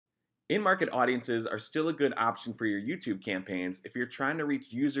In-market audiences are still a good option for your YouTube campaigns if you're trying to reach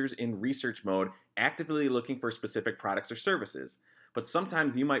users in research mode, actively looking for specific products or services. But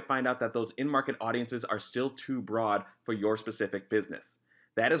sometimes you might find out that those in-market audiences are still too broad for your specific business.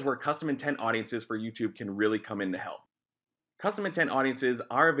 That is where custom intent audiences for YouTube can really come in to help. Custom intent audiences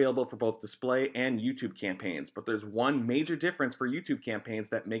are available for both display and YouTube campaigns, but there's one major difference for YouTube campaigns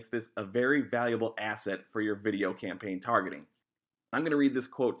that makes this a very valuable asset for your video campaign targeting. I'm going to read this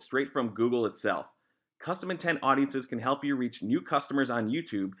quote straight from Google itself. Custom intent audiences can help you reach new customers on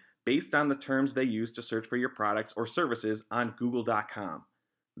YouTube based on the terms they use to search for your products or services on Google.com.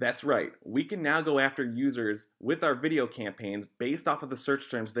 That's right, we can now go after users with our video campaigns based off of the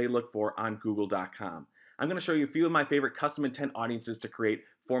search terms they look for on Google.com. I'm going to show you a few of my favorite custom intent audiences to create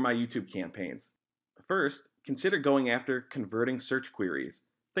for my YouTube campaigns. First, consider going after converting search queries.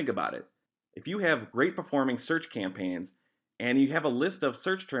 Think about it. If you have great performing search campaigns, and you have a list of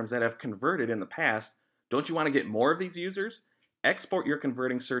search terms that have converted in the past, don't you want to get more of these users? Export your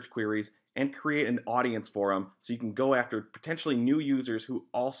converting search queries and create an audience for them so you can go after potentially new users who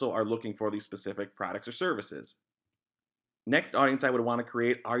also are looking for these specific products or services. Next audience I would want to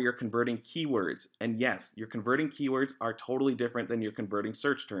create are your converting keywords. And yes, your converting keywords are totally different than your converting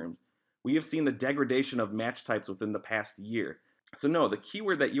search terms. We have seen the degradation of match types within the past year. So no, the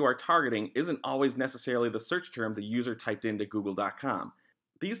keyword that you are targeting isn't always necessarily the search term the user typed into Google.com.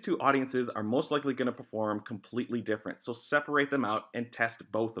 These two audiences are most likely going to perform completely different, so separate them out and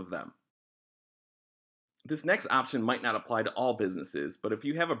test both of them. This next option might not apply to all businesses, but if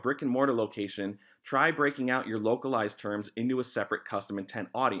you have a brick and mortar location, try breaking out your localized terms into a separate custom intent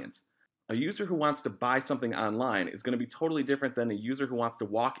audience. A user who wants to buy something online is going to be totally different than a user who wants to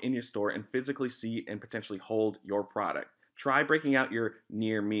walk in your store and physically see and potentially hold your product. Try breaking out your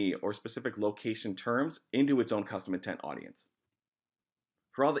near me or specific location terms into its own custom intent audience.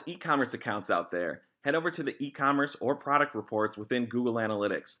 For all the e-commerce accounts out there, head over to the e-commerce or product reports within Google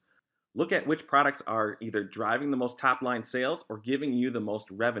Analytics. Look at which products are either driving the most top-line sales or giving you the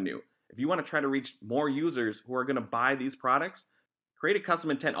most revenue. If you want to try to reach more users who are going to buy these products, create a custom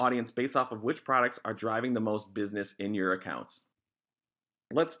intent audience based off of which products are driving the most business in your accounts.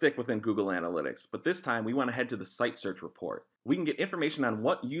 Let's stick within Google Analytics, but this time we want to head to the site search report. We can get information on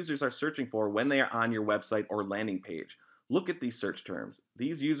what users are searching for when they are on your website or landing page. Look at these search terms.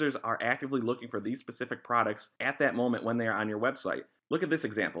 These users are actively looking for these specific products at that moment when they are on your website. Look at this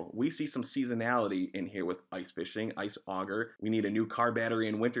example. We see some seasonality in here with ice fishing, ice auger. We need a new car battery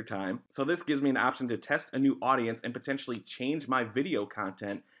in wintertime. So this gives me an option to test a new audience and potentially change my video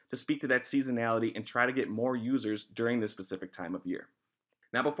content to speak to that seasonality and try to get more users during this specific time of year.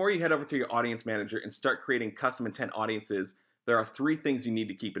 Now, before you head over to your audience manager and start creating custom intent audiences, there are 3 things you need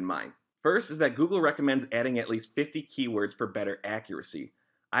to keep in mind. First is that Google recommends adding at least 50 keywords for better accuracy.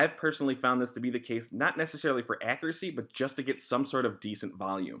 I have personally found this to be the case not necessarily for accuracy, but just to get some sort of decent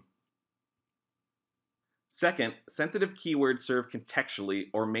volume. Second, sensitive keywords serve contextually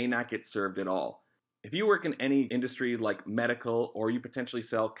or may not get served at all. If you work in any industry like medical or you potentially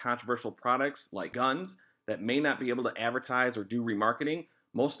sell controversial products like guns that may not be able to advertise or do remarketing,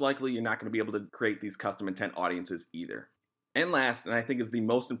 most likely you're not going to be able to create these custom intent audiences either. And last, and I think is the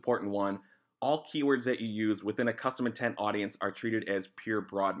most important one, all keywords that you use within a custom intent audience are treated as pure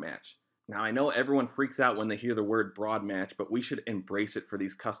broad match. Now I know everyone freaks out when they hear the word broad match, but we should embrace it for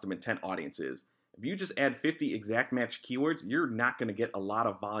these custom intent audiences. If you just add 50 exact match keywords, you're not going to get a lot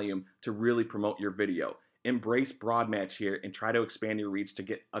of volume to really promote your video. Embrace broad match here and try to expand your reach to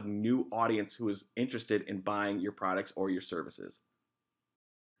get a new audience who is interested in buying your products or your services.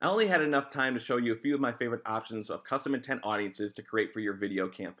 I only had enough time to show you a few of my favorite options of custom intent audiences to create for your video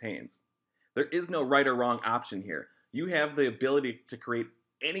campaigns. There is no right or wrong option here. You have the ability to create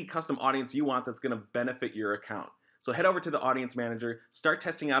any custom audience you want that's going to benefit your account. So head over to the Audience Manager, start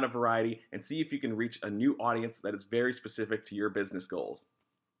testing out a variety, and see if you can reach a new audience that is very specific to your business goals.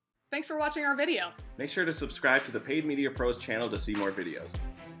 Thanks for watching our video. Make sure to subscribe to the Paid Media Pros channel to see more videos.